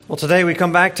Well, today we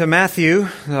come back to Matthew,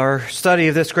 our study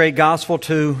of this great gospel,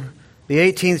 to the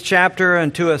 18th chapter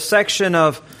and to a section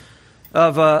of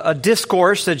a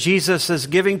discourse that Jesus is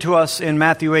giving to us in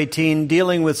Matthew 18,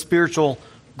 dealing with spiritual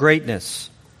greatness.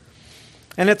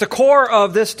 And at the core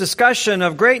of this discussion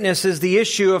of greatness is the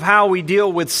issue of how we deal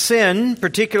with sin,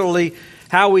 particularly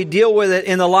how we deal with it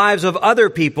in the lives of other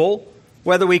people,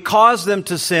 whether we cause them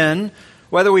to sin,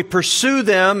 whether we pursue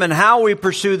them, and how we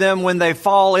pursue them when they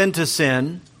fall into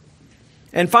sin.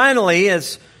 And finally,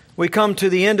 as we come to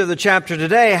the end of the chapter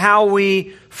today, how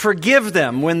we forgive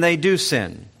them when they do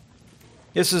sin.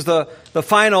 This is the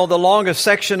longest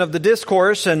section of the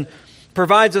discourse, and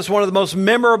provides us one of the most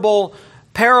memorable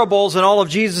parables in all of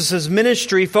Jesus'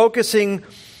 ministry, focusing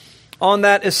on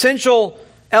that essential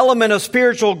element of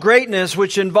spiritual greatness,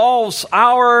 which involves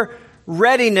our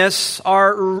readiness,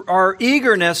 our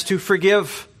eagerness to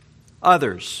forgive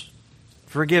others,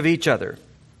 forgive each other.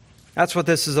 That's what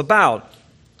this is about.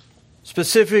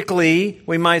 Specifically,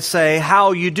 we might say,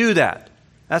 how you do that.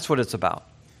 That's what it's about.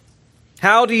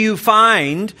 How do you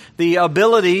find the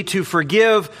ability to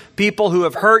forgive people who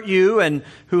have hurt you and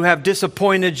who have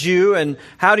disappointed you? And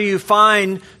how do you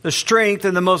find the strength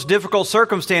in the most difficult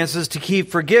circumstances to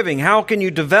keep forgiving? How can you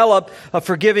develop a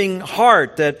forgiving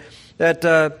heart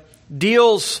that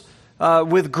deals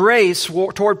with grace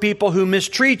toward people who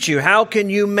mistreat you? How can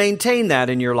you maintain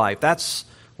that in your life? That's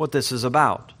what this is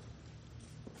about.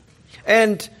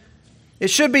 And it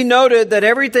should be noted that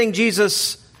everything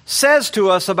Jesus says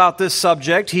to us about this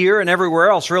subject here and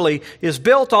everywhere else really is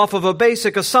built off of a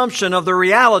basic assumption of the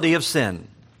reality of sin.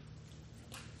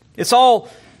 It's all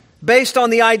based on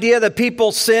the idea that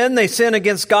people sin. They sin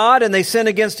against God and they sin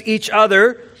against each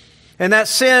other. And that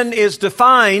sin is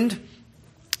defined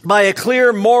by a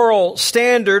clear moral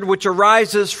standard which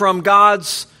arises from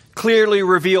God's clearly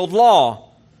revealed law.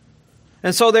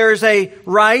 And so there is a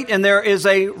right and there is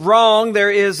a wrong.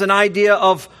 There is an idea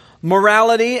of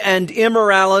morality and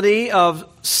immorality, of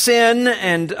sin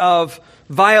and of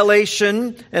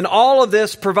violation. And all of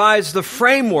this provides the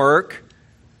framework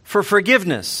for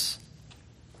forgiveness.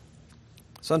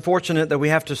 It's unfortunate that we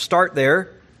have to start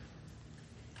there,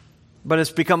 but it's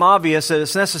become obvious that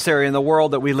it's necessary in the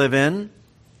world that we live in,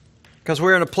 because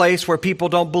we're in a place where people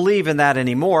don't believe in that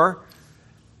anymore.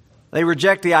 They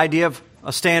reject the idea of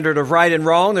a standard of right and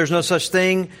wrong. There's no such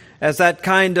thing as that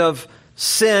kind of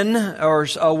sin or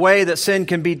a way that sin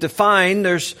can be defined.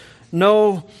 There's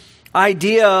no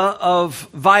idea of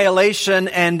violation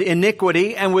and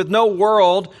iniquity. And with no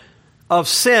world of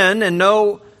sin and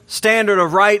no standard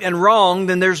of right and wrong,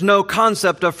 then there's no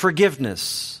concept of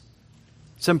forgiveness.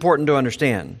 It's important to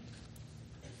understand.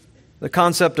 The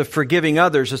concept of forgiving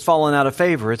others has fallen out of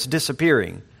favor. It's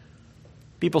disappearing.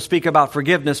 People speak about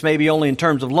forgiveness maybe only in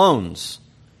terms of loans,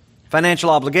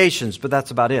 financial obligations, but that's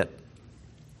about it.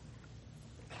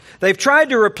 They've tried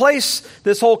to replace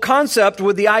this whole concept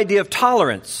with the idea of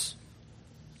tolerance.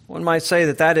 One might say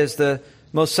that that is the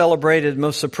most celebrated,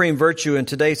 most supreme virtue in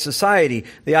today's society.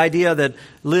 The idea that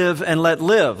live and let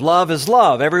live. Love is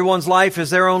love. Everyone's life is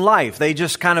their own life. They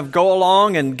just kind of go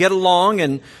along and get along,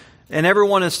 and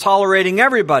everyone is tolerating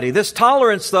everybody. This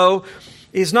tolerance, though,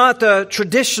 is not the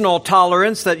traditional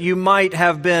tolerance that you might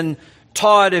have been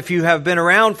taught if you have been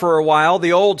around for a while.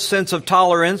 The old sense of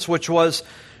tolerance, which was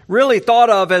really thought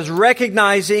of as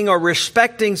recognizing or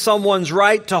respecting someone's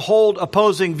right to hold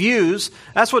opposing views.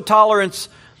 That's what tolerance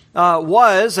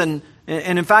was, and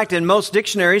in fact, in most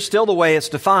dictionaries, still the way it's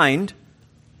defined.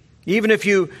 Even if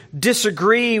you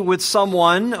disagree with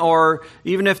someone, or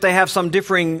even if they have some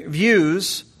differing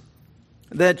views,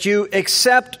 that you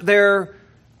accept their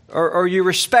or you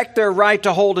respect their right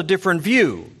to hold a different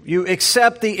view. You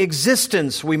accept the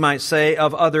existence, we might say,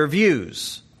 of other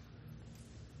views.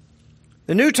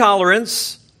 The new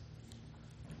tolerance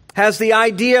has the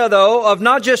idea, though, of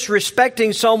not just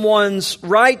respecting someone's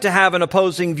right to have an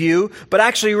opposing view, but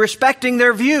actually respecting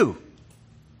their view.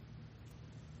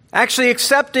 Actually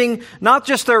accepting not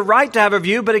just their right to have a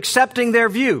view, but accepting their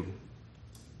view.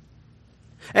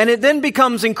 And it then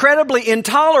becomes incredibly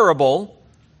intolerable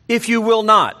if you will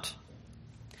not.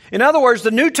 In other words,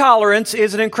 the new tolerance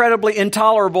is an incredibly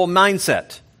intolerable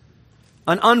mindset,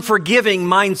 an unforgiving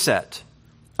mindset,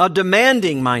 a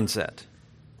demanding mindset.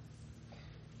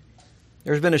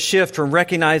 There's been a shift from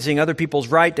recognizing other people's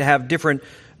right to have different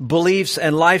beliefs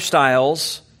and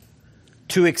lifestyles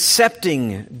to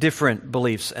accepting different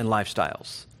beliefs and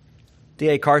lifestyles.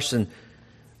 D.A. Carson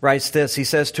writes this. He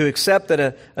says, to accept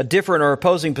that a different or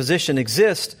opposing position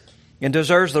exists and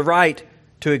deserves the right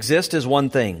to exist is one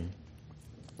thing.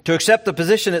 To accept the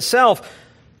position itself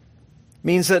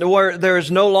means that where there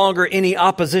is no longer any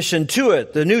opposition to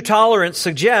it. The new tolerance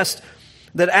suggests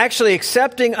that actually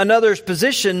accepting another's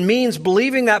position means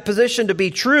believing that position to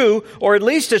be true, or at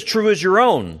least as true as your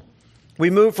own. We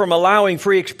move from allowing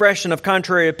free expression of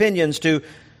contrary opinions to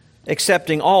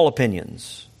accepting all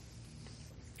opinions.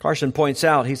 Carson points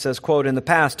out, he says, quote, "In the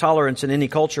past, tolerance in any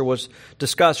culture was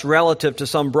discussed relative to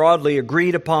some broadly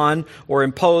agreed upon or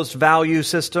imposed value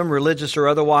system, religious or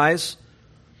otherwise.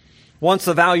 Once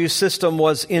the value system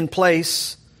was in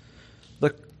place,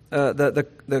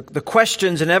 the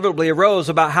questions inevitably arose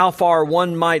about how far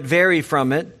one might vary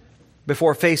from it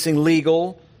before facing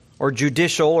legal or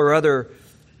judicial or other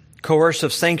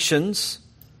coercive sanctions.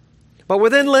 But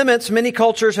within limits, many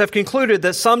cultures have concluded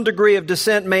that some degree of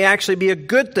dissent may actually be a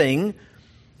good thing.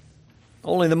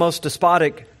 Only the most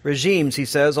despotic regimes, he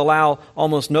says, allow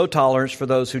almost no tolerance for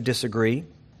those who disagree."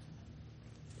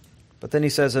 But then he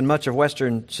says, in much of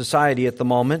Western society at the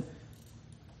moment,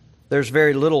 there's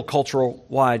very little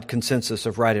cultural-wide consensus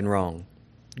of right and wrong,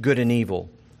 good and evil,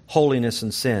 holiness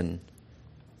and sin,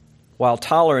 while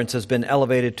tolerance has been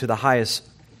elevated to the highest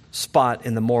spot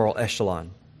in the moral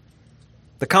echelon.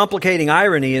 The complicating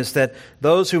irony is that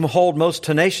those who hold most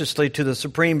tenaciously to the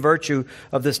supreme virtue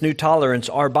of this new tolerance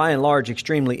are by and large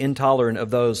extremely intolerant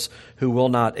of those who will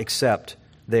not accept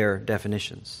their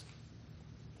definitions.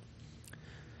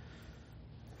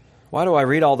 Why do I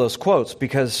read all those quotes?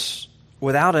 Because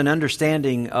without an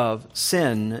understanding of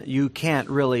sin, you can't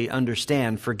really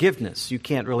understand forgiveness. You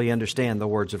can't really understand the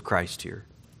words of Christ here.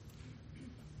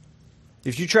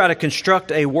 If you try to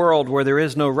construct a world where there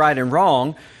is no right and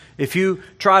wrong, if you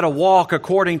try to walk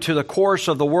according to the course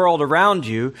of the world around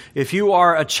you, if you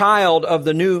are a child of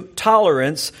the new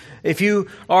tolerance, if you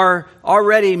are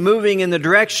already moving in the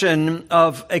direction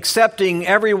of accepting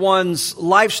everyone's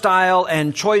lifestyle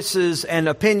and choices and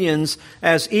opinions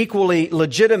as equally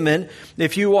legitimate,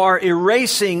 if you are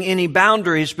erasing any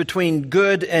boundaries between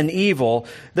good and evil,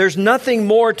 there's nothing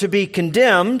more to be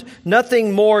condemned,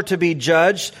 nothing more to be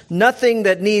judged, nothing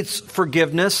that needs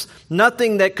forgiveness,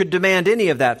 nothing that could demand any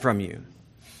of that from you.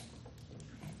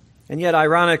 And yet,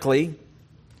 ironically,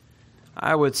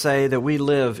 I would say that we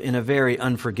live in a very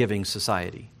unforgiving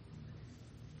society.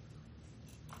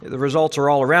 The results are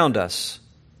all around us.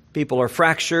 People are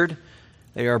fractured,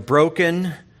 they are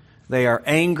broken, they are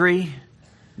angry,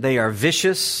 they are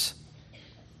vicious,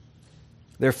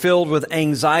 they're filled with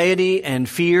anxiety and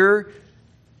fear,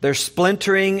 they're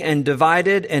splintering and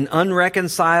divided and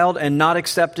unreconciled and not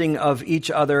accepting of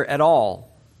each other at all.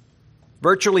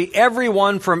 Virtually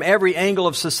everyone from every angle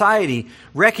of society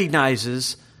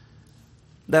recognizes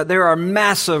that there are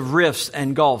massive rifts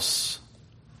and gulfs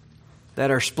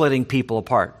that are splitting people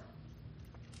apart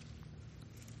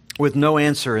with no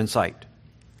answer in sight.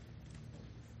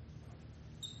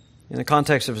 In the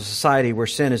context of a society where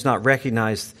sin is not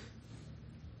recognized,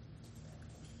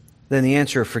 then the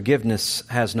answer of forgiveness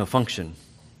has no function.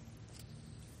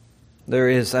 There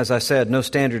is, as I said, no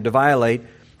standard to violate.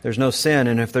 There's no sin,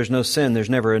 and if there's no sin, there's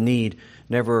never a need,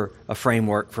 never a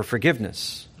framework for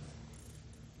forgiveness.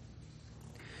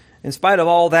 In spite of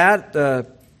all that, the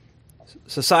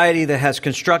society that has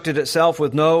constructed itself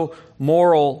with no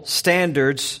moral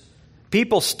standards,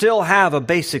 people still have a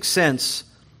basic sense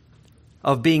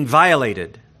of being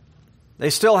violated. They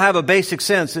still have a basic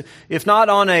sense, if not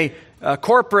on a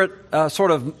corporate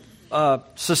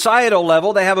societal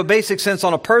level, they have a basic sense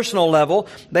on a personal level.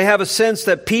 They have a sense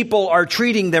that people are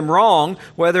treating them wrong,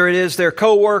 whether it is their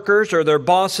coworkers or their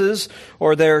bosses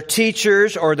or their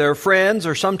teachers or their friends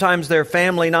or sometimes their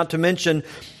family, not to mention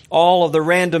all of the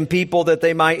random people that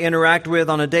they might interact with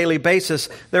on a daily basis.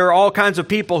 There are all kinds of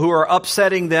people who are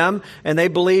upsetting them and they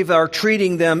believe are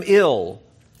treating them ill.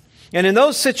 And in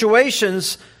those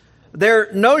situations,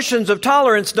 their notions of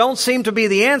tolerance don't seem to be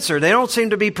the answer. They don't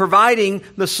seem to be providing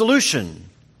the solution.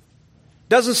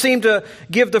 Doesn't seem to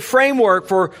give the framework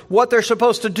for what they're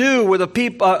supposed to do with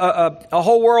a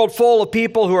whole world full of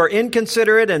people who are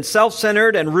inconsiderate and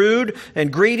self-centered and rude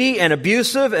and greedy and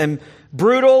abusive and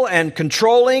brutal and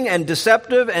controlling and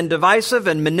deceptive and divisive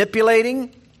and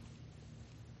manipulating,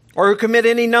 or who commit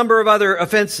any number of other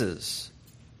offenses.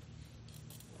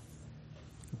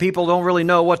 People don't really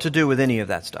know what to do with any of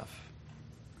that stuff.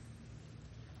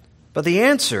 But the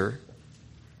answer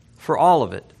for all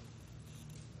of it,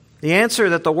 the answer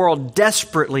that the world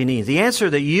desperately needs, the answer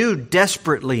that you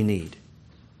desperately need,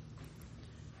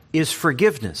 is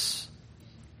forgiveness.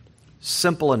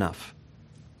 Simple enough.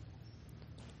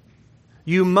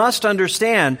 You must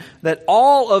understand that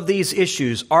all of these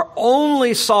issues are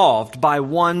only solved by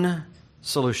one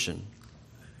solution: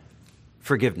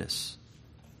 forgiveness.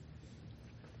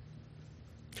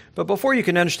 But before you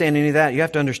can understand any of that, you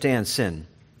have to understand sin.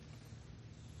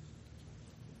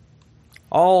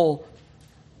 All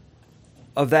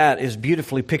of that is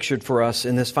beautifully pictured for us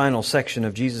in this final section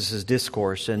of Jesus'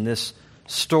 discourse and this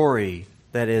story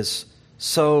that is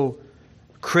so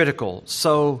critical,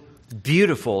 so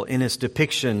beautiful in its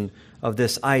depiction of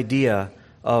this idea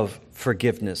of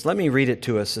forgiveness. Let me read it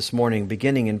to us this morning,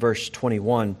 beginning in verse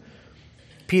 21.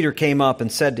 Peter came up and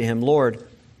said to him, "Lord,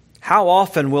 how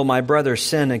often will my brother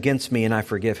sin against me and I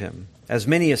forgive him? As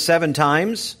many as 7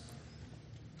 times?"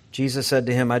 Jesus said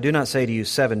to him, "I do not say to you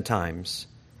 7 times,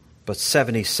 but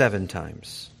 77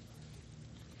 times.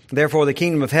 Therefore the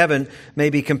kingdom of heaven may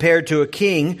be compared to a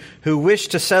king who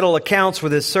wished to settle accounts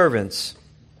with his servants.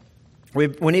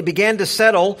 When he began to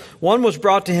settle, one was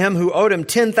brought to him who owed him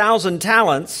 10,000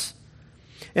 talents.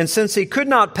 And since he could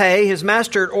not pay, his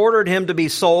master ordered him to be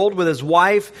sold with his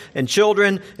wife and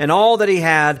children and all that he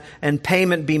had, and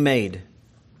payment be made.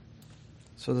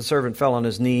 So the servant fell on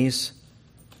his knees,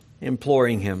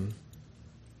 imploring him,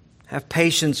 'Have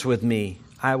patience with me,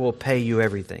 I will pay you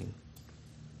everything.'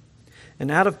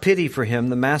 And out of pity for him,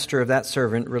 the master of that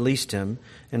servant released him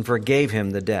and forgave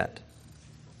him the debt.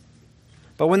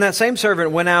 But when that same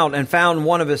servant went out and found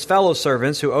one of his fellow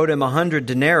servants who owed him 100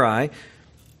 denarii,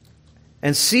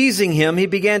 and seizing him, he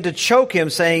began to choke him,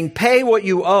 saying, 'Pay what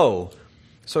you owe.'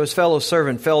 So his fellow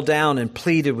servant fell down and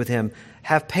pleaded with him,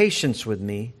 'Have patience with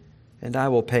me, and I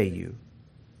will pay you.'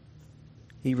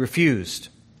 He refused,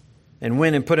 and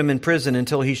went and put him in prison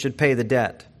until he should pay the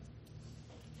debt.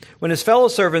 When his fellow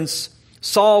servants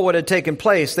saw what had taken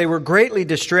place, they were greatly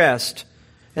distressed,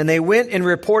 and they went and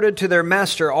reported to their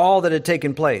master all that had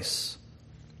taken place.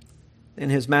 And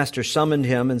his master summoned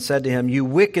him and said to him, 'You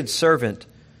wicked servant,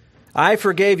 I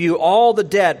forgave you all the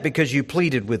debt because you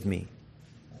pleaded with me.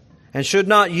 And should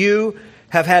not you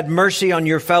have had mercy on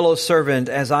your fellow servant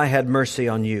as I had mercy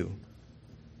on you?'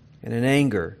 And in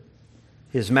anger,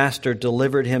 his master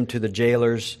delivered him to the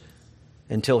jailers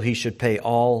until he should pay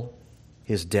all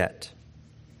his debt.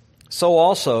 So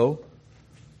also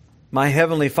my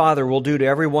heavenly Father will do to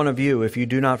every one of you if you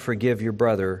do not forgive your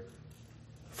brother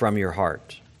from your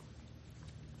heart."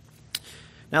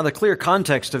 Now, the clear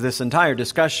context of this entire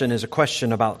discussion is a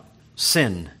question about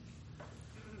sin.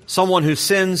 Someone who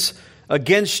sins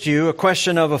against you, a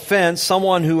question of offense,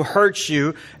 someone who hurts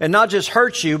you, and not just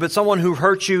hurts you, but someone who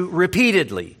hurts you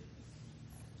repeatedly.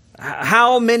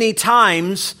 How many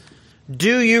times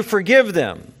do you forgive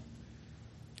them?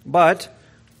 But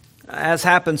as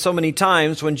happens so many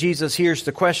times, when Jesus hears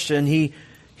the question,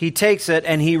 he takes it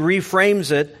and he reframes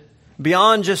it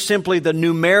beyond just simply the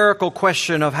numerical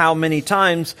question of how many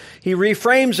times. He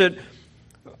reframes it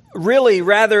really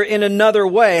rather in another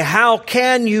way. How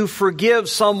can you forgive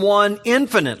someone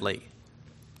infinitely?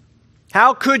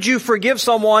 How could you forgive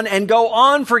someone and go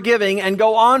on forgiving and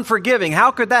go on forgiving?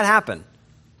 How could that happen?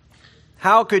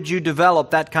 How could you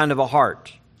develop that kind of a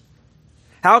heart?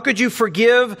 How could you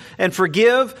forgive and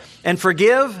forgive and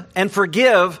forgive and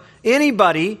forgive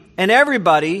anybody and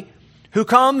everybody who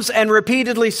comes and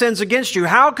repeatedly sins against you?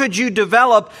 How could you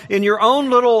develop in your own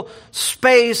little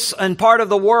space and part of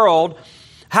the world,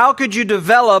 how could you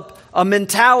develop a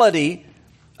mentality,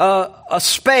 a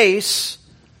space,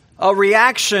 a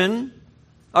reaction,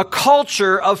 a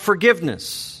culture of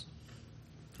forgiveness?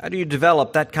 How do you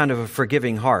develop that kind of a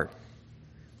forgiving heart?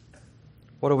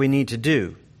 What do we need to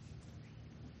do?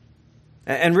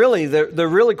 And really, the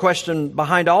really question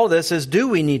behind all of this is, do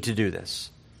we need to do this?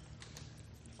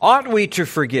 Ought we to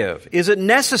forgive? Is it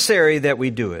necessary that we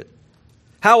do it?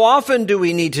 How often do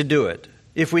we need to do it,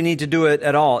 if we need to do it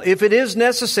at all? If it is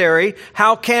necessary,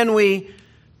 how can we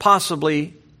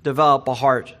possibly develop a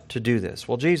heart to do this?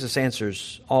 Well, Jesus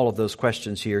answers all of those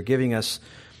questions here, giving us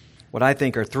what I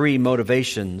think are 3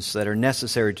 motivations that are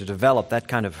necessary to develop that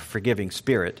kind of forgiving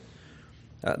spirit.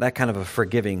 That kind of a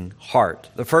forgiving heart.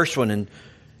 The first one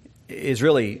is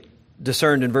really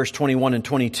discerned in verse 21 and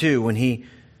 22 when he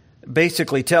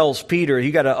basically tells Peter,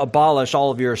 you got to abolish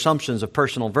all of your assumptions of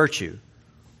personal virtue.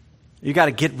 You got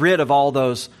to get rid of all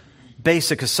those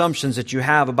basic assumptions that you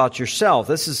have about yourself.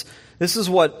 This is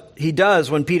what he does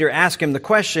when Peter asks him the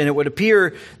question. It would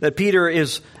appear that Peter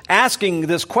is asking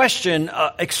this question,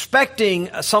 expecting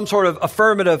some sort of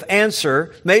affirmative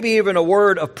answer, maybe even a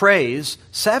word of praise.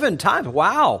 7 times.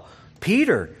 Wow,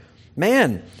 Peter,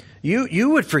 man, you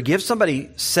would forgive somebody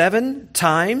 7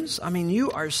 times? I mean, you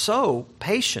are so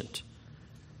patient.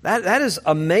 That is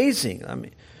amazing.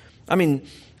 I mean,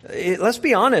 let's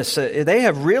be honest. They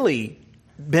have really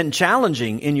been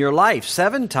challenging in your life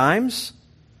 7 times.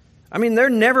 I mean, they're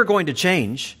never going to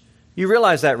change. You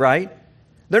realize that, right?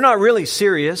 They're not really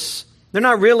serious. They're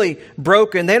not really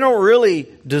broken. They don't really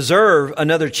deserve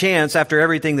another chance after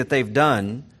everything that they've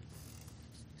done.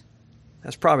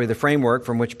 That's probably the framework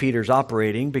from which Peter's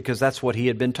operating, because that's what he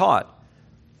had been taught.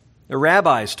 The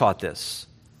rabbis taught this.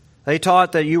 They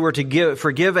taught that you were to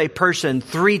forgive a person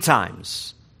 3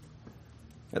 times.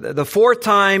 The 4th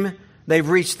time, they've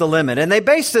reached the limit. And they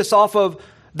base this off of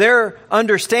their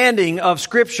understanding of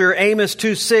Scripture. Amos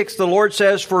 2:6, the Lord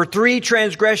says, "For 3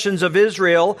 transgressions of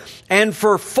Israel, and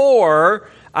for 4,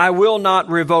 I will not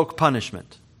revoke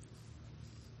punishment."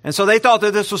 And so they thought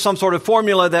that this was some sort of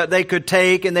formula that they could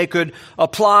take and they could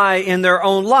apply in their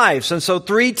own lives. And so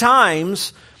 3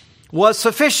 times was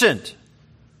sufficient.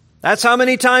 That's how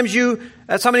many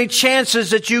chances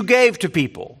that you gave to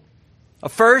people. A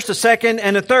first, a second,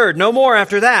 and a third. No more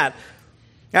after that.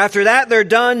 After that, they're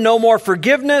done. No more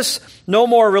forgiveness. No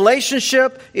more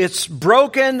relationship. It's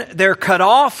broken. They're cut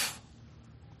off.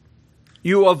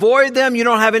 You avoid them. You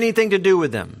don't have anything to do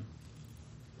with them.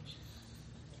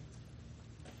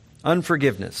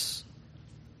 Unforgiveness.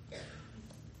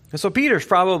 And so Peter's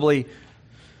probably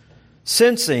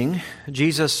sensing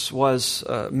Jesus was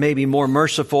maybe more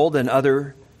merciful than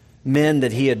other men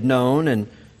that he had known,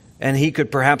 and he could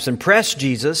perhaps impress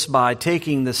Jesus by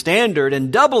taking the standard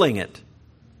and doubling it.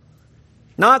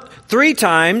 Not 3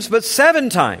 times, but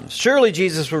 7 times. Surely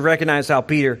Jesus would recognize how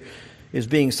Peter is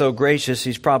being so gracious.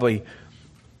 He's probably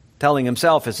telling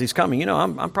himself as he's coming,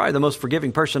 I'm probably the most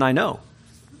forgiving person I know.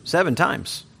 7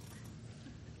 times.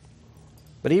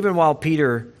 But even while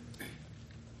Peter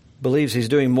believes he's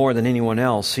doing more than anyone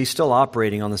else, he's still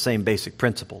operating on the same basic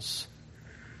principles.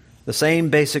 The same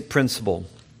basic principle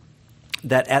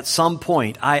that at some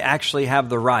point I actually have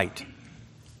the right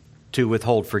to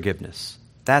withhold forgiveness.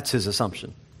 That's his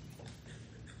assumption.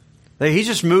 He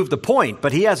just moved the point,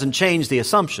 but he hasn't changed the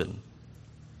assumption.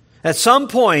 At some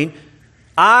point,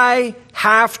 I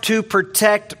have to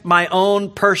protect my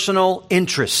own personal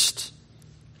interest.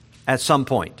 At some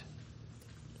point.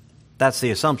 That's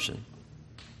the assumption.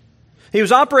 He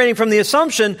was operating from the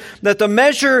assumption that the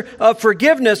measure of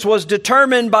forgiveness was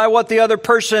determined by what the other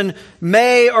person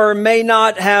may or may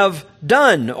not have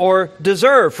done or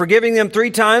deserved. Forgiving them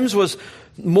 3 times was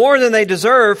more than they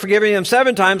deserved. Forgiving them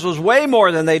 7 times was way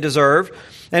more than they deserved.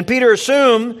 And Peter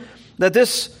assumed that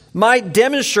this might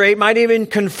demonstrate, might even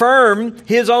confirm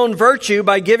his own virtue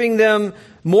by giving them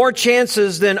more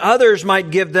chances than others might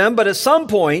give them. But at some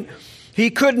point, he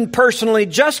couldn't personally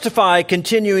justify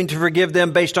continuing to forgive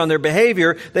them based on their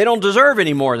behavior. They don't deserve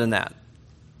any more than that.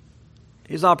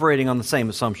 He's operating on the same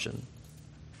assumption.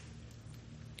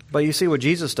 But you see, what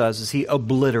Jesus does is he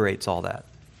obliterates all that.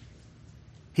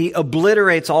 He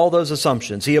obliterates all those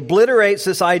assumptions. He obliterates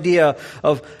this idea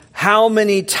of how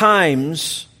many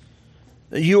times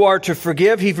you are to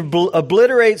forgive. He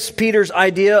obliterates Peter's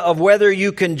idea of whether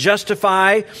you can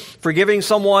justify forgiving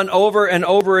someone over and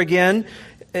over again.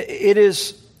 It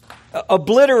is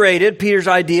obliterated Peter's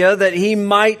idea that he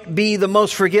might be the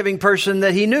most forgiving person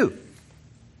that he knew.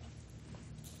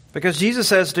 Because Jesus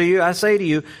says to you, I say to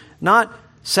you, not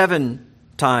 7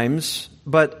 times,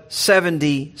 but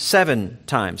 77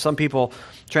 times. Some people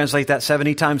translate that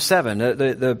 70 times 7.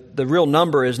 The real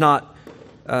number is not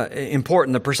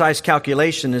important. The precise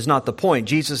calculation is not the point.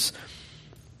 Jesus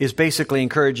is basically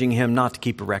encouraging him not to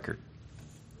keep a record.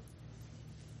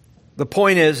 The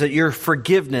point is that your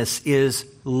forgiveness is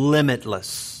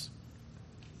limitless.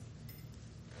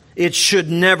 It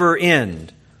should never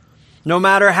end. No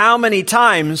matter how many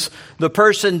times the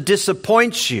person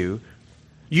disappoints you,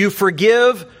 you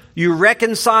forgive, you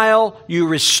reconcile, you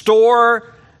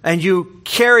restore, and you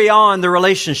carry on the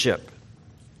relationship.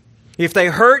 If they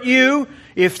hurt you,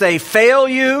 if they fail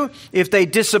you, if they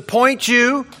disappoint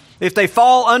you, if they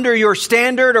fall under your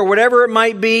standard or whatever it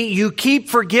might be, you keep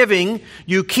forgiving,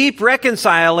 you keep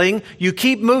reconciling, you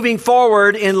keep moving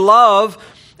forward in love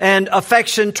and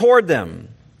affection toward them.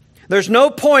 There's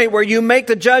no point where you make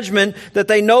the judgment that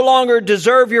they no longer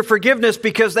deserve your forgiveness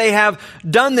because they have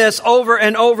done this over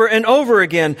and over and over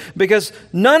again, because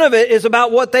none of it is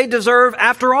about what they deserve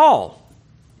after all.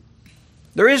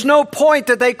 There is no point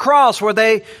that they cross where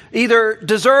they either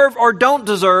deserve or don't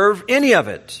deserve any of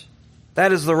it.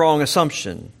 That is the wrong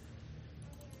assumption.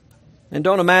 And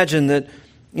don't imagine that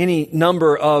any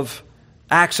number of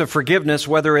acts of forgiveness,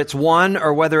 whether it's 1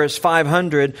 or whether it's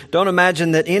 500, don't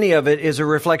imagine that any of it is a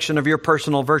reflection of your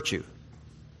personal virtue.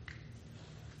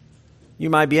 You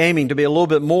might be aiming to be a little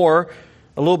bit more,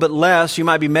 a little bit less. You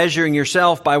might be measuring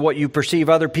yourself by what you perceive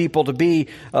other people to be,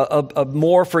 a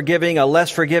more forgiving, a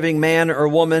less forgiving man or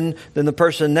woman than the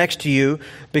person next to you,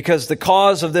 because the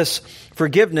cause of this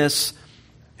forgiveness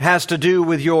has to do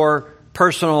with your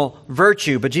personal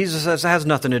virtue. But Jesus says it has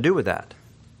nothing to do with that.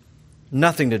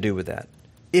 Nothing to do with that.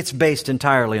 It's based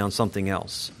entirely on something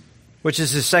else, which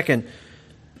is his second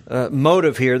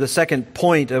motive here, the second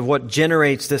point of what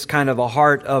generates this kind of a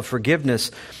heart of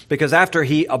forgiveness. Because after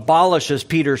he abolishes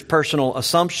Peter's personal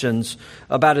assumptions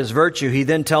about his virtue, he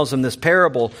then tells him this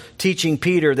parable, teaching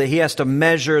Peter that he has to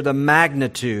measure the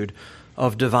magnitude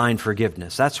of divine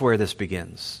forgiveness. That's where this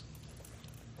begins.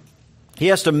 He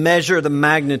has to measure the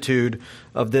magnitude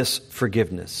of this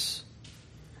forgiveness.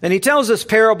 And he tells this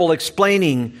parable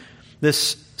explaining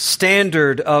this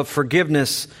standard of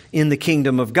forgiveness in the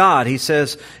kingdom of God. He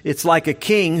says it's like a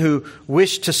king who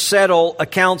wished to settle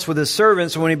accounts with his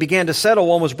servants. When he began to settle,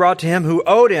 one was brought to him who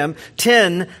owed him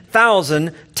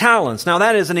 10,000 talents. Now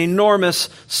that is an enormous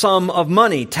sum of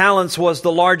money. Talents was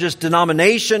the largest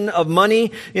denomination of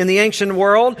money in the ancient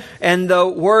world. And the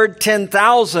word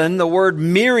 10,000, the word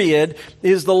myriad,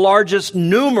 is the largest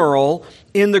numeral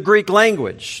in the Greek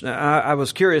language. I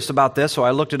was curious about this, so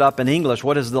I looked it up in English.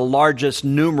 What is the largest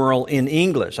numeral in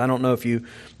English? I don't know if you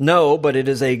know, but it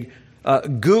is a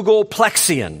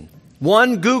googolplexion.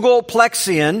 One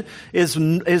googolplexion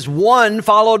is one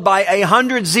followed by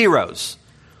 100 zeros.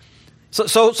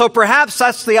 So perhaps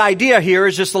that's the idea here,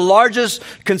 is just the largest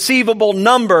conceivable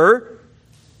number.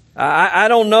 I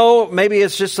don't know, maybe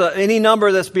it's just any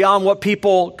number that's beyond what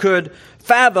people could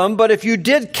fathom, but if you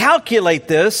did calculate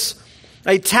this,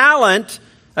 a talent,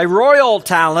 a royal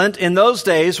talent in those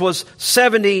days was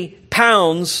 70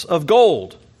 pounds of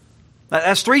gold.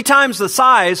 That's 3 times the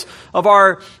size of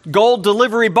our gold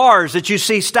delivery bars that you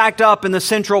see stacked up in the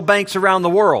central banks around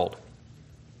the world.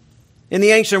 In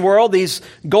the ancient world, these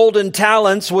golden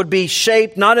talents would be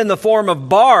shaped not in the form of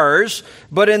bars,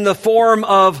 but in the form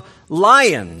of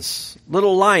lions,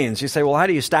 little lions. You say, well, how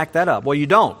do you stack that up? Well, you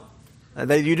don't.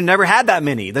 You never had that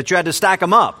many that you had to stack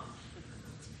them up.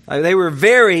 They were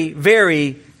very,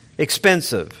 very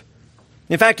expensive.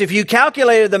 In fact, if you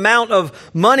calculated the amount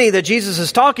of money that Jesus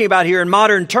is talking about here in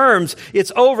modern terms,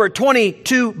 it's over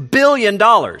 $22 billion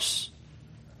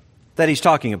that he's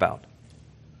talking about.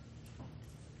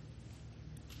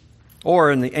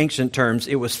 Or in the ancient terms,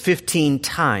 it was 15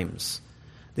 times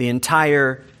the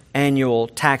entire annual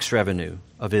tax revenue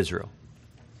of Israel.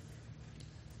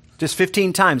 Just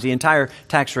 15 times the entire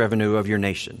tax revenue of your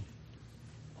nation.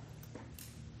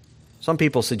 Some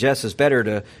people suggest it's better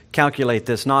to calculate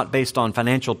this not based on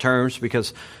financial terms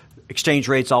because exchange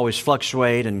rates always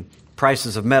fluctuate and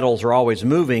prices of metals are always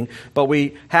moving. But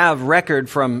we have record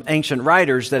from ancient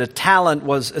writers that a talent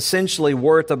was essentially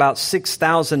worth about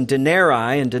 6,000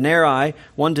 denarii. And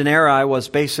one denarii was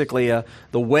basically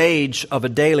the wage of a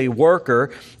daily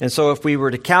worker. And so if we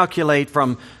were to calculate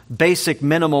from basic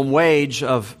minimum wage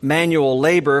of manual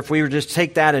labor, if we were to just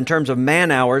take that in terms of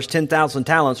man hours, 10,000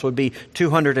 talents would be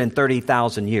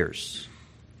 230,000 years.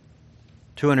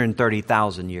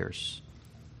 230,000 years.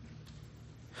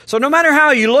 So no matter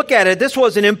how you look at it, this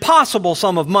was an impossible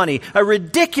sum of money, a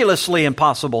ridiculously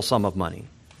impossible sum of money.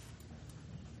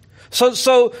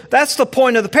 So that's the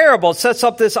point of the parable. It sets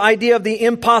up this idea of the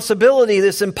impossibility,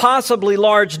 this impossibly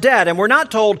large debt. And we're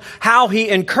not told how he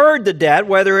incurred the debt,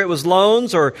 whether it was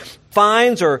loans or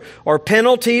fines or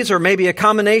penalties or maybe a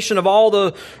combination of all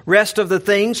the rest of the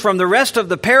things. From the rest of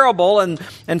the parable and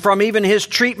from even his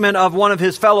treatment of one of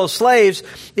his fellow slaves,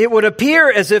 it would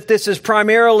appear as if this is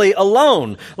primarily a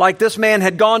loan, like this man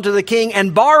had gone to the king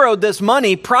and borrowed this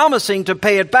money, promising to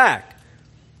pay it back.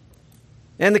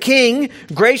 And the king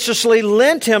graciously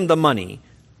lent him the money.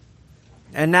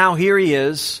 And now here he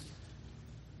is,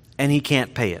 and he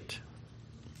can't pay it.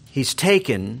 He's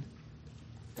taken,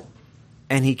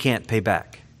 and he can't pay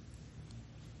back.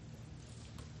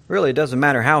 Really, it doesn't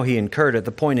matter how he incurred it.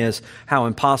 The point is how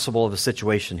impossible of a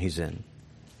situation he's in.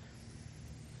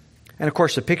 And of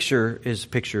course, the picture is a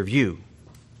picture of you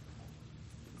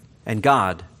and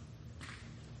God.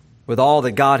 With all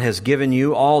that God has given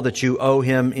you, all that you owe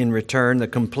him in return, the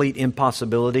complete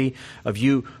impossibility of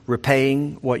you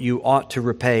repaying what you ought to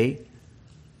repay,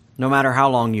 no matter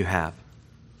how long you have.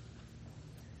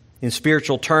 In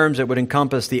spiritual terms, it would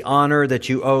encompass the honor that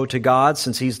you owe to God,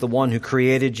 since he's the one who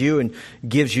created you and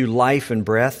gives you life and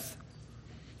breath.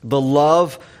 The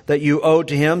love that you owe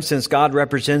to him, since God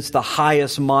represents the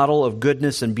highest model of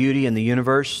goodness and beauty in the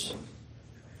universe.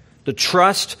 The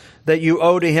trust that you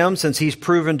owe to him, since he's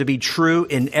proven to be true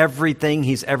in everything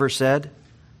he's ever said.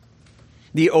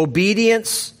 The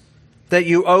obedience that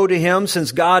you owe to him,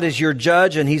 since God is your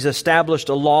judge and he's established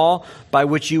a law by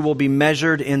which you will be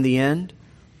measured in the end.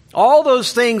 All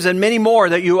those things and many more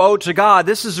that you owe to God,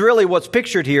 this is really what's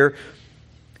pictured here.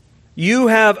 You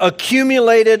have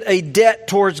accumulated a debt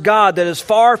towards God that is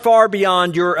far, far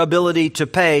beyond your ability to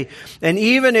pay. And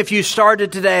even if you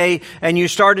started today and you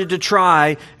started to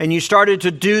try and you started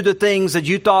to do the things that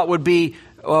you thought would be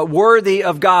worthy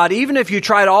of God, even if you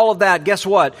tried all of that, guess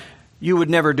what? You would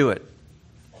never do it.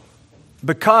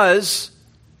 Because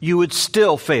you would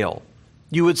still fail.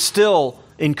 You would still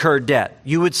incur debt.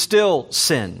 You would still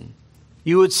sin.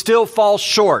 You would still fall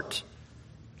short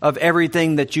of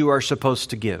everything that you are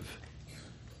supposed to give.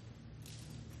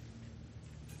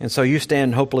 And so you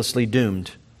stand hopelessly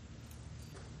doomed.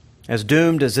 As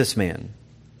doomed as this man.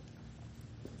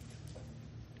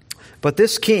 But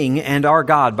this king, and our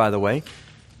God, by the way,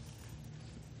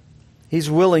 he's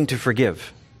willing to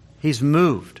forgive. He's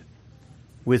moved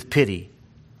with pity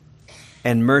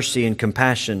and mercy and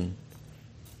compassion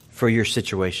for your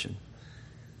situation.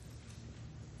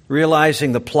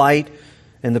 Realizing the plight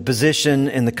and the position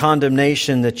and the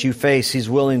condemnation that you face, he's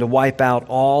willing to wipe out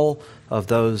all of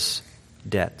those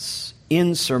debts,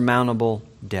 insurmountable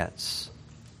debts,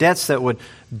 debts that would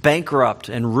bankrupt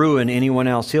and ruin anyone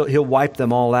else. He'll wipe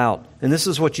them all out. And this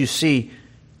is what you see.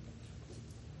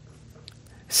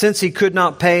 Since he could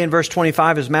not pay, in verse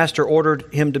 25, his master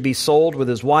ordered him to be sold with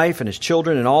his wife and his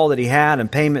children and all that he had,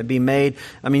 and payment be made.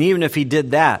 I mean, even if he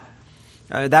did that,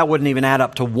 that wouldn't even add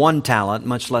up to 1 talent,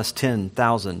 much less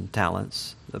 10,000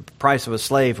 talents. The price of a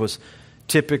slave was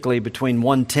typically between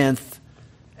 1/10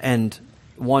 and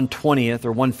 1/20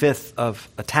 or 1/5 of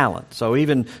a talent. So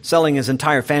even selling his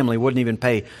entire family wouldn't even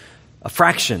pay a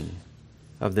fraction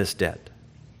of this debt.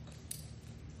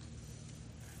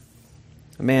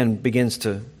 The man begins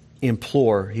to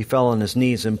implore. He fell on his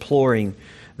knees imploring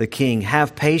the king,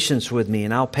 have patience with me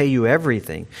and I'll pay you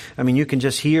everything. I mean, you can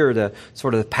just hear the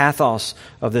sort of the pathos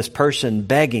of this person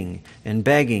begging and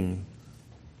begging.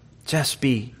 Just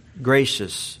be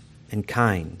gracious and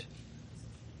kind.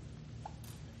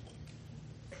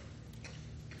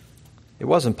 It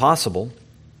wasn't possible.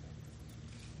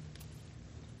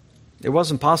 It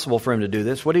wasn't possible for him to do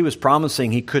this. What he was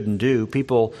promising he couldn't do.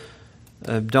 People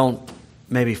don't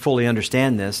maybe fully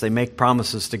understand this. They make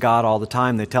promises to God all the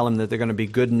time. They tell him that they're going to be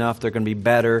good enough, they're going to be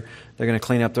better, they're going to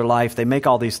clean up their life. They make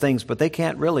all these things, but they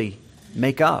can't really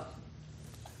make up.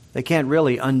 They can't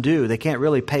really undo. They can't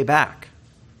really pay back.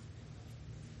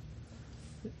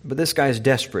 But this guy's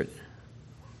desperate.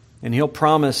 And he'll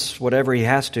promise whatever he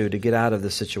has to get out of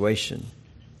the situation.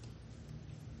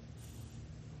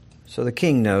 So the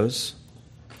king knows.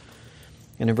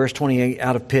 And in verse 28,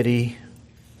 out of pity,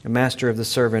 the master of the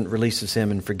servant releases him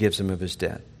and forgives him of his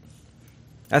debt.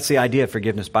 That's the idea of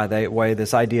forgiveness, by the way,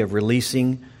 this idea of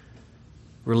releasing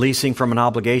from an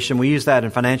obligation. We use that in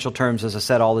financial terms, as I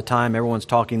said, all the time. Everyone's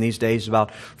talking these days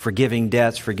about forgiving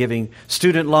debts, forgiving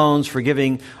student loans,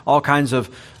 forgiving all kinds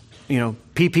of,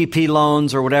 PPP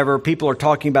loans or whatever. People are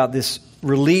talking about this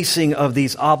releasing of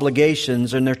these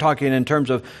obligations, and they're talking in terms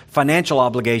of financial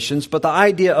obligations. But the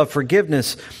idea of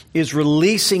forgiveness is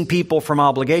releasing people from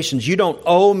obligations. You don't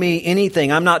owe me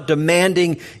anything. I'm not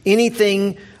demanding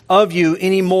anything of you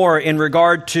anymore in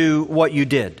regard to what you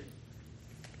did.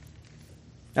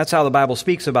 That's how the Bible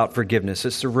speaks about forgiveness.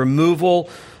 It's the removal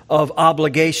of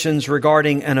obligations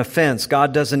regarding an offense.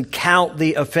 God doesn't count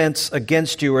the offense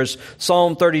against you. As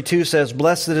Psalm 32 says,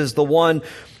 blessed is the one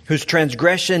whose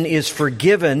transgression is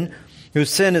forgiven, whose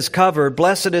sin is covered.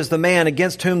 Blessed is the man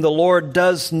against whom the Lord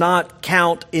does not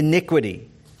count iniquity.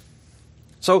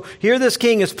 So here this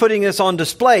king is putting this on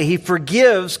display. He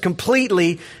forgives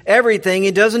completely everything.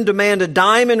 He doesn't demand a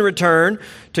dime in return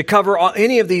to cover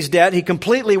any of these debt. He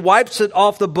completely wipes it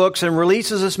off the books and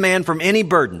releases this man from any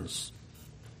burdens.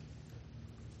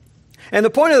 And the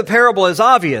point of the parable is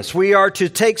obvious. We are to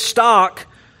take stock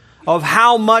of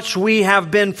how much we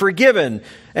have been forgiven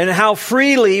and how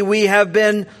freely we have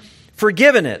been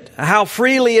forgiven it, how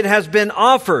freely it has been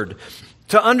offered.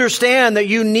 To understand that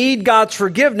you need God's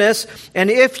forgiveness, and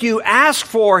if you ask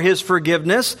for His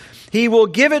forgiveness, He will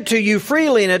give it to you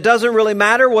freely, and it doesn't really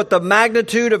matter what the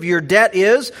magnitude of your debt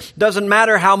is. Doesn't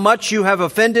matter how much you have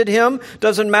offended Him.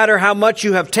 Doesn't matter how much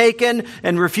you have taken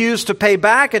and refused to pay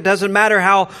back. It doesn't matter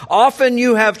how often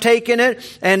you have taken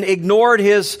it and ignored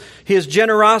His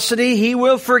generosity. He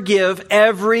will forgive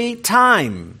every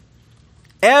time.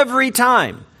 Every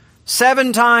time.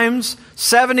 7 times,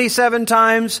 77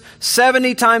 times,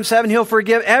 70 times 7, He'll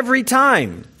forgive every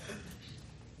time.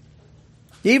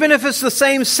 Even if it's the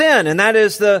same sin, and that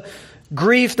is the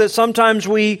grief that sometimes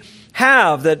we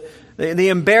have, that the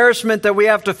embarrassment that we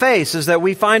have to face is that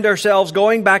we find ourselves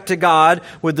going back to God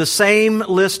with the same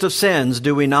list of sins,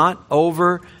 do we not?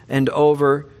 Over and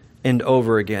over and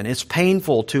over again. It's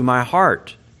painful to my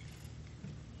heart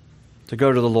to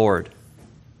go to the Lord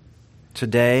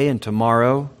today and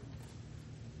tomorrow,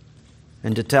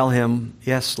 and to tell Him,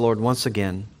 yes, Lord, once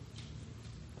again,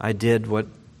 I did what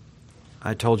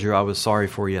I told you I was sorry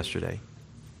for yesterday.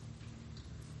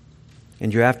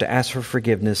 And you have to ask for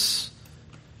forgiveness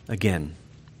again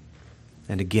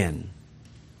and again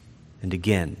and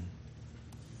again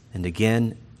and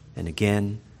again and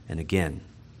again and again.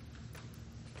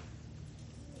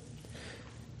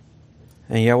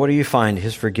 And yet, what do you find?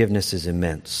 His forgiveness is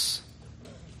immense.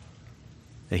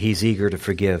 That He's eager to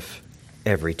forgive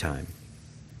every time.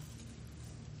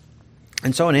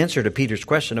 And so in answer to Peter's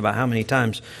question about how many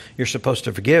times you're supposed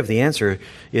to forgive, the answer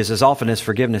is as often as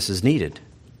forgiveness is needed.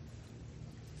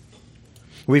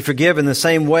 We forgive in the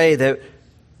same way that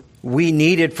we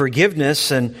needed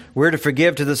forgiveness, and we're to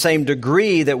forgive to the same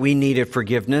degree that we needed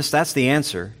forgiveness. That's the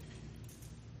answer.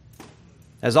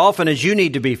 As often as you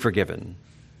need to be forgiven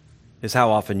is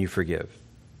how often you forgive.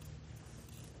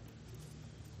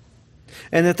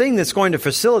 And the thing that's going to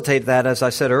facilitate that, as I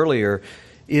said earlier,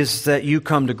 is that you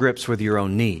come to grips with your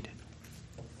own need.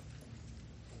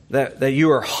 That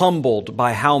you are humbled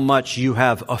by how much you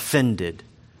have offended.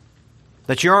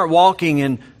 That you aren't walking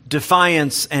in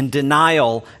defiance and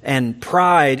denial and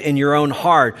pride in your own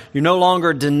heart. You're no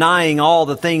longer denying all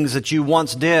the things that you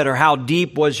once did or how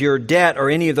deep was your debt or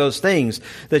any of those things.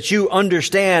 That you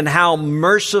understand how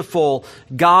merciful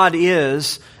God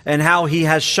is and how He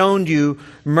has shown you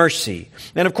mercy.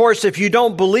 And of course, if you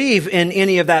don't believe in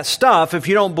any of that stuff, if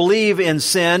you don't believe in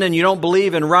sin and you don't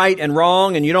believe in right and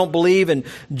wrong and you don't believe in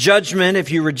judgment,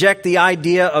 if you reject the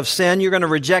idea of sin, you're going to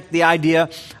reject the idea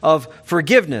of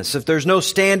forgiveness. If there's no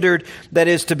standard that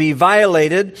is to be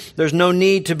violated, there's no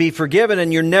need to be forgiven,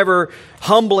 and you're never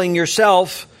humbling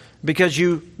yourself because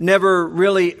you never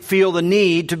really feel the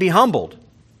need to be humbled.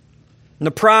 And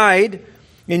the pride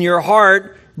in your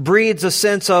heart breeds a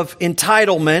sense of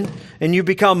entitlement, and you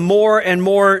become more and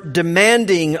more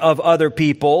demanding of other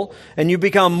people, and you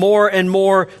become more and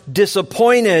more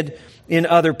disappointed in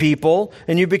other people,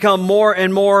 and you become more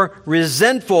and more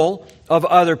resentful of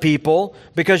other people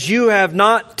because you have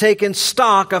not taken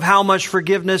stock of how much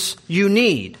forgiveness you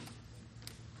need.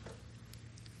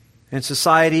 And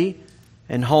society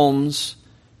and homes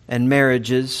and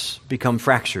marriages become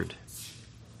fractured.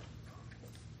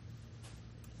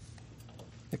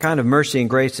 The kind of mercy and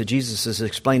grace that Jesus is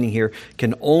explaining here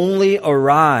can only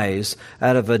arise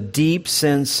out of a deep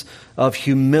sense of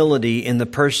humility in the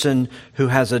person who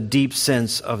has a deep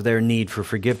sense of their need for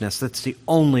forgiveness. That's the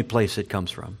only place it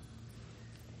comes from.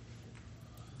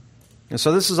 And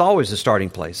so this is always the starting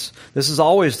place. This is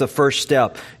always the first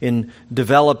step in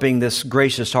developing this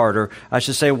gracious heart, or I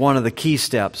should say one of the key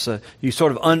steps. You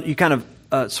kind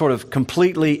of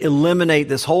completely eliminate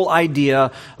this whole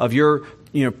idea of your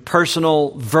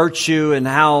personal virtue and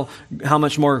how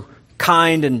much more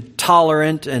kind and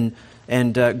tolerant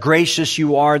and gracious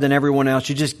you are than everyone else.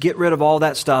 You just get rid of all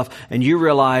that stuff and you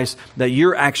realize that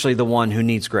you're actually the one who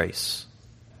needs grace.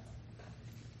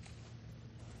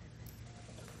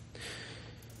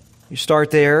 You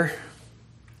start there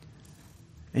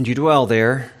and you dwell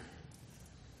there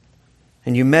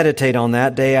and you meditate on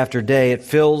that day after day. It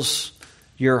fills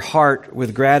your heart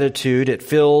with gratitude. It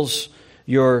fills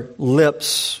your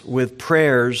lips with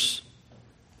prayers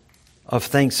of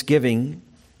thanksgiving.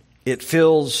 It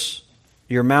fills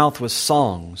your mouth with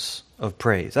songs of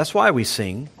praise. That's why we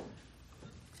sing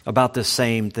about the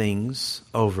same things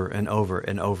over and over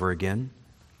and over again.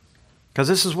 Because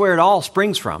this is where it all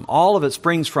springs from. All of it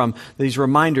springs from these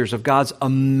reminders of God's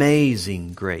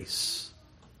amazing grace.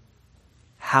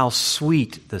 How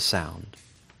sweet the sound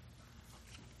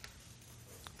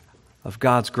of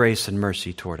God's grace and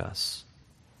mercy toward us.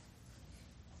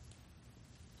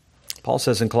 Paul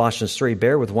says in Colossians 3,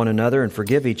 bear with one another and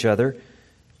forgive each other.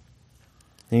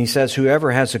 And he says,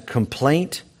 whoever has a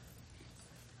complaint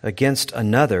against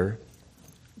another,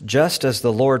 just as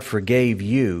the Lord forgave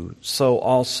you, so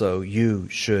also you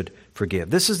should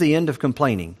forgive. This is the end of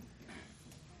complaining.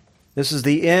 This is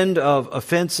the end of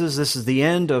offenses. This is the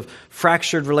end of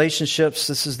fractured relationships.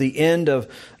 This is the end of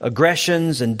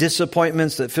aggressions and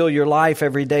disappointments that fill your life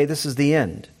every day. This is the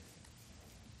end.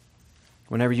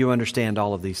 Whenever you understand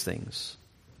all of these things.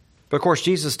 But of course,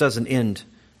 Jesus doesn't end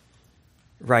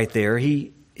right there.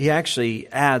 He actually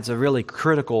adds a really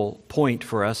critical point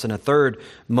for us and a third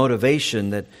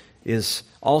motivation that is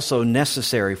also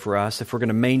necessary for us if we're going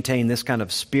to maintain this kind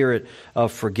of spirit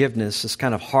of forgiveness, this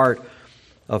kind of heart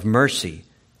of mercy.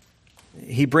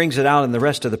 He brings it out in the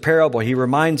rest of the parable. He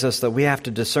reminds us that we have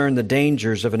to discern the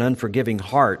dangers of an unforgiving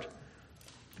heart.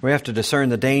 We have to discern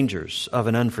the dangers of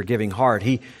an unforgiving heart.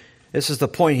 He This is the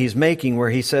point he's making, where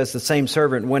he says the same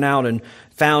servant went out and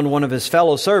found one of his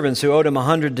fellow servants who owed him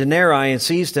 100 denarii and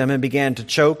seized him and began to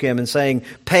choke him and saying,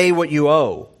 "Pay what you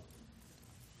owe."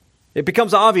 It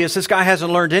becomes obvious this guy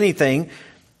hasn't learned anything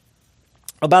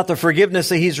about the forgiveness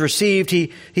that he's received.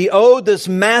 He owed this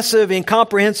massive,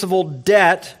 incomprehensible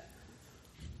debt.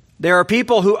 There are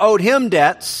people who owed him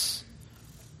debts.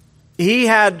 He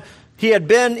had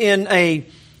been in a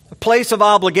place of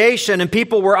obligation, and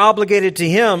people were obligated to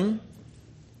him.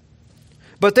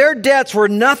 But their debts were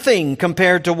nothing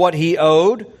compared to what he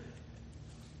owed.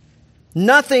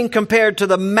 Nothing compared to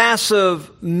the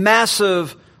massive,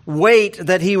 massive weight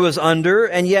that he was under,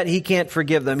 and yet he can't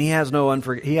forgive them. He has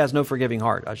no forgiving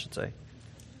heart, I should say.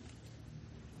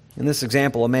 In this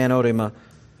example, a man owed him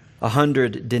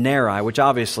 100 denarii, which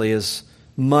obviously is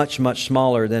much, much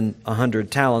smaller than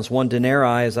 100 talents. 1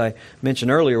 denarii, as I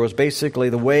mentioned earlier, was basically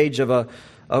the wage of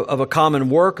a common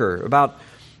worker, about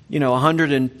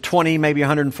 $120, maybe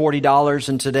 $140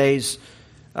 in today's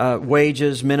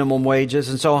wages, minimum wages.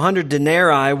 And so 100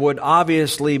 denarii would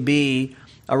obviously be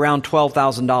around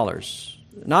 $12,000.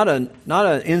 Not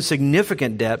an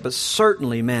insignificant debt, but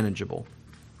certainly manageable.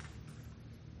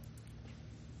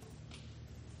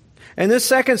 And this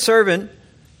second servant,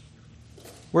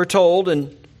 we're told,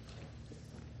 and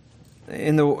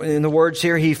in the words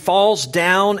here, he falls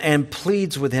down and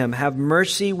pleads with him, "Have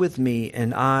mercy with me,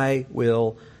 and I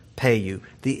will pay you."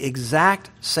 The exact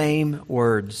same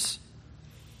words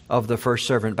of the first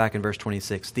servant back in verse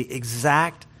 26. The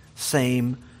exact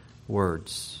same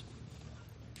words.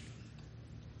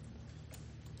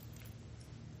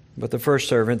 But the first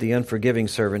servant, the unforgiving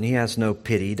servant, he has no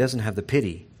pity. He doesn't have the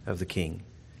pity of the king.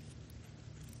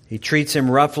 He treats him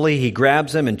roughly. He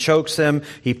grabs him and chokes him.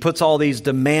 He puts all these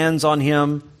demands on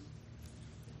him.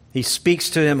 He speaks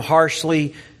to him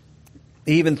harshly.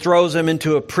 He even throws him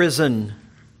into a prison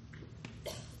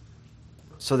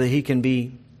so that he can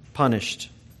be punished.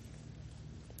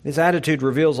 His attitude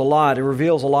reveals a lot. It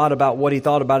reveals a lot about what he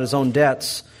thought about his own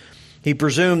debts. He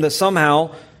presumed that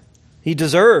somehow he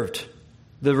deserved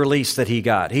the release that he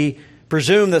got. He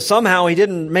presumed that somehow he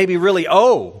didn't maybe really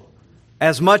owe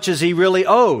as much as he really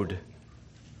owed.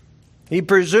 He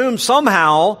presumed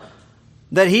somehow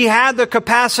that he had the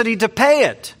capacity to pay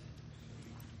it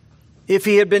if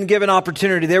he had been given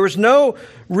opportunity. There was no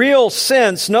real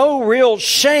sense, no real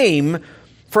shame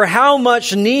for how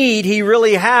much need he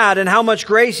really had and how much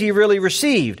grace he really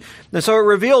received. And so it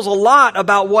reveals a lot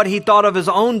about what he thought of his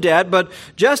own debt, but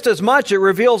just as much it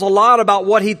reveals a lot about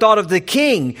what he thought of the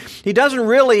king. He doesn't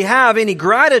really have any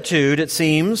gratitude, it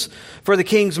seems, for the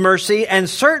king's mercy, and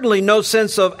certainly no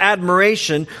sense of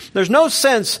admiration. There's no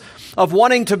sense of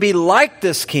wanting to be like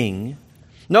this king,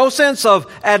 no sense of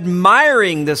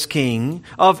admiring this king,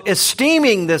 of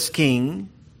esteeming this king.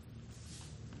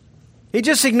 He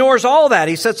just ignores all that.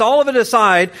 He sets all of it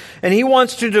aside, and he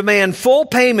wants to demand full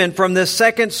payment from this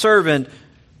second servant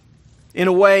in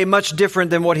a way much different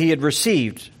than what he had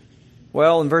received.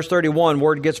 Well, in verse 31,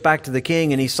 word gets back to the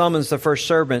king, and he summons the first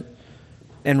servant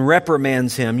and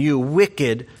reprimands him. "You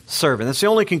wicked servant." That's the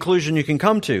only conclusion you can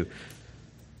come to.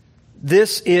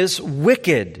 This is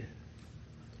wicked.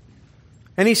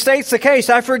 And he states the case.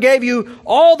 "I forgave you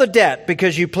all the debt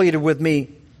because you pleaded with me.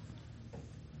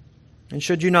 And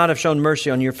should you not have shown mercy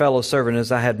on your fellow servant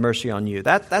as I had mercy on you?"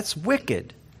 That's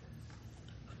wicked.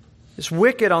 It's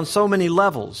wicked on so many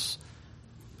levels.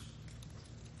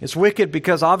 It's wicked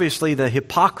because obviously the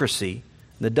hypocrisy,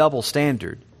 the double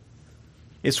standard.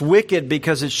 It's wicked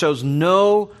because it shows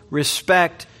no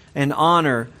respect and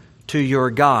honor to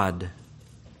your God.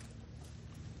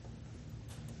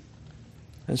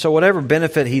 And so whatever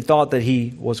benefit he thought that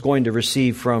he was going to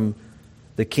receive from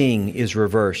the king is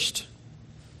reversed.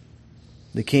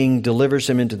 The king delivers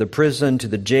him into the prison, to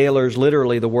the jailers.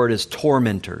 Literally, the word is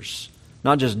tormentors.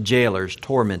 Not just jailers,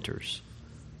 tormentors.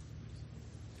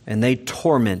 And they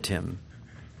torment him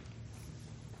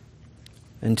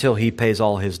until he pays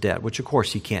all his debt, which of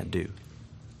course he can't do.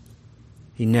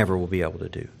 He never will be able to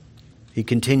do. He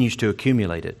continues to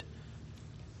accumulate it.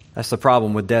 That's the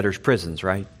problem with debtors' prisons,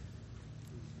 right?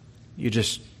 You're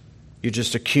just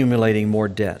accumulating more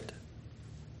debt.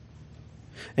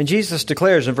 And Jesus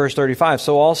declares in verse 35,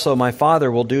 "So also my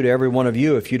Father will do to every one of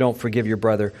you if you don't forgive your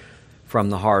brother from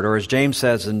the heart." Or as James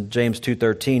says in James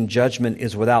 2:13, "Judgment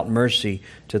is without mercy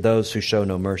to those who show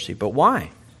no mercy." But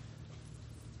why?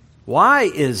 Why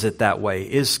is it that way?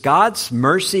 Is God's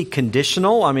mercy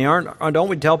conditional? I mean, don't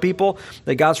we tell people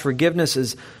that God's forgiveness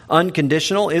is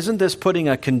unconditional? Isn't this putting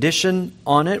a condition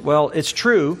on it? Well, it's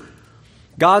true.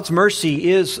 God's mercy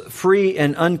is free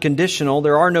and unconditional.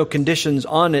 There are no conditions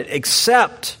on it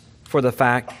except for the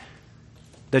fact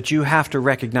that you have to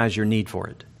recognize your need for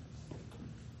it.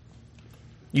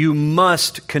 You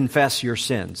must confess your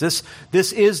sins.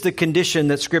 This is the condition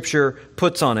that Scripture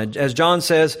puts on it. As John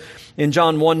says in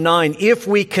John 1:9, if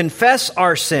we confess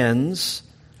our sins,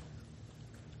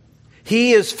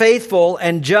 He is faithful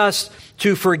and just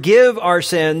to forgive our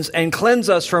sins and cleanse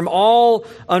us from all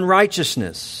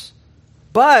unrighteousness.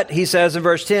 But, he says in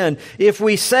verse 10, if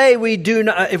we say we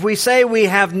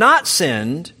have not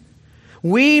sinned,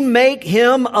 we make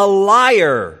Him a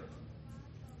liar,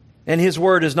 and His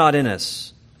word is not in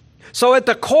us. So at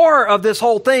the core of this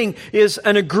whole thing is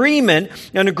an agreement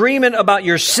about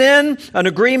your sin, an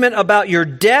agreement about your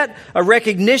debt, a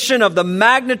recognition of the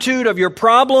magnitude of your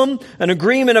problem, an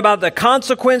agreement about the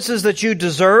consequences that you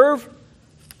deserve.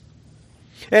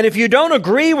 And if you don't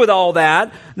agree with all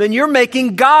that, then you're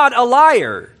making God a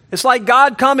liar. It's like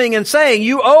God coming and saying,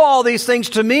 you owe all these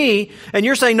things to me, and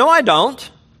you're saying, no, I don't.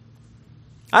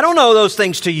 I don't owe those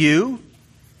things to you.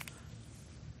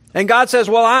 And God says,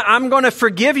 well, I'm going to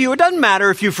forgive you. It doesn't matter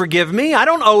if you forgive me. I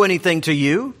don't owe anything to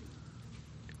you.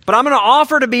 But I'm going to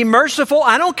offer to be merciful.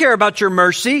 I don't care about your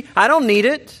mercy. I don't need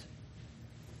it.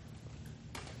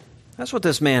 That's what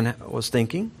this man was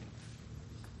thinking.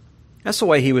 That's the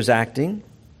way he was acting.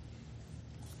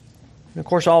 And of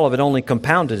course, all of it only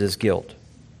compounded his guilt.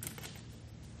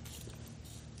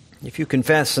 If you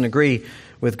confess and agree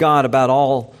with God about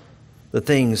all the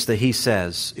things that He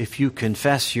says, if you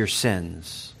confess your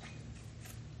sins,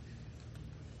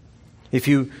 if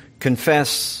you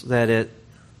confess that it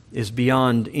is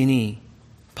beyond any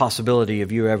possibility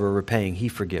of you ever repaying, He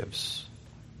forgives.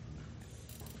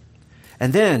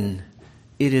 And then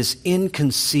it is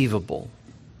inconceivable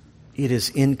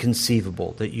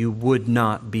that you would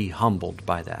not be humbled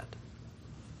by that.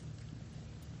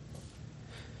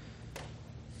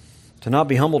 To not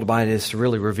be humbled by it is to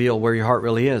really reveal where your heart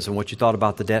really is and what you thought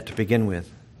about the debt to begin with.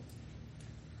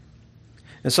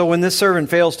 And so when this servant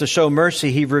fails to show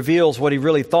mercy, he reveals what he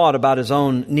really thought about his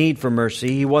own need for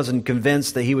mercy. He wasn't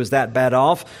convinced that he was that bad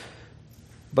off,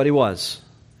 but he was.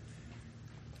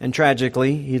 And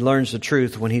tragically, he learns the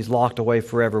truth when he's locked away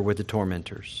forever with the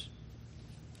tormentors.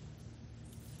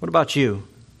 What about you?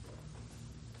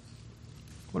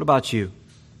 What about you?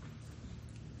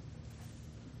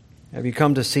 Have you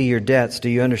come to see your debts? Do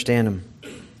you understand them? Do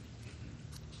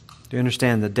you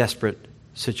understand the desperate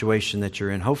situation that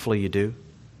you're in? Hopefully you do.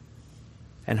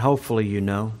 And hopefully you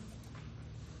know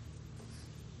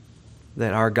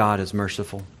that our God is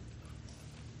merciful.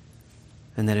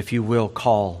 And that if you will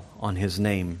call on His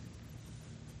name,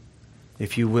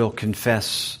 if you will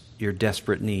confess your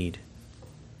desperate need,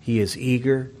 He is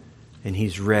eager and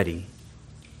He's ready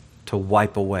to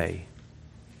wipe away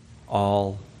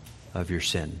all of your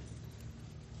sin.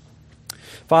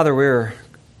 Father, we're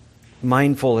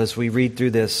mindful as we read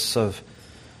through this of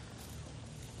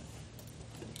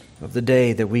the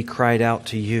day that we cried out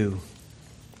to You,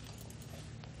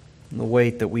 and the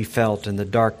weight that we felt and the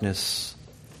darkness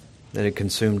that had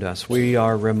consumed us. We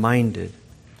are reminded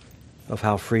of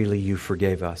how freely You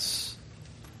forgave us.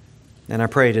 And I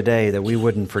pray today that we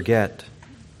wouldn't forget,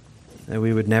 that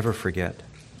we would never forget.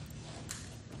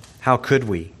 How could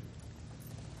we?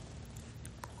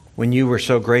 When You were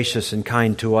so gracious and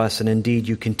kind to us, and indeed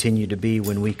You continue to be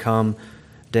when we come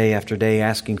day after day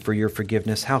asking for Your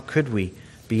forgiveness, how could we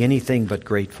be anything but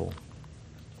grateful?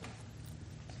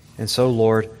 And so,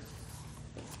 Lord,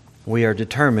 we are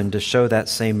determined to show that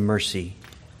same mercy.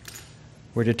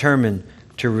 We're determined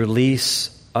to release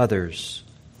others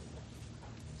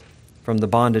from the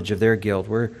bondage of their guilt.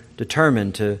 We're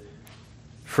determined to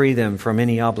free them from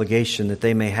any obligation that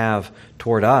they may have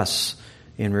toward us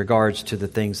in regards to the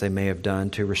things they may have done,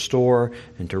 to restore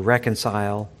and to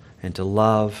reconcile and to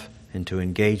love and to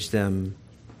engage them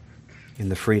in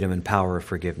the freedom and power of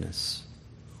forgiveness.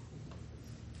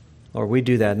 Lord, we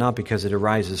do that not because it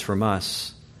arises from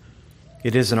us.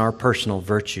 It isn't our personal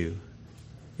virtue.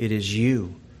 It is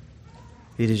You.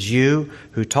 It is You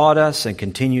who taught us and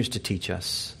continues to teach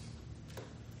us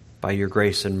by Your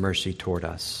grace and mercy toward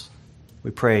us.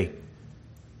 We pray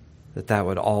that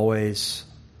would always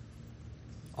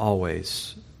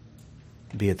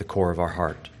be at the core of our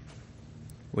heart.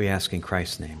 We ask in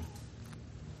Christ's name.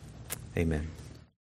 Amen.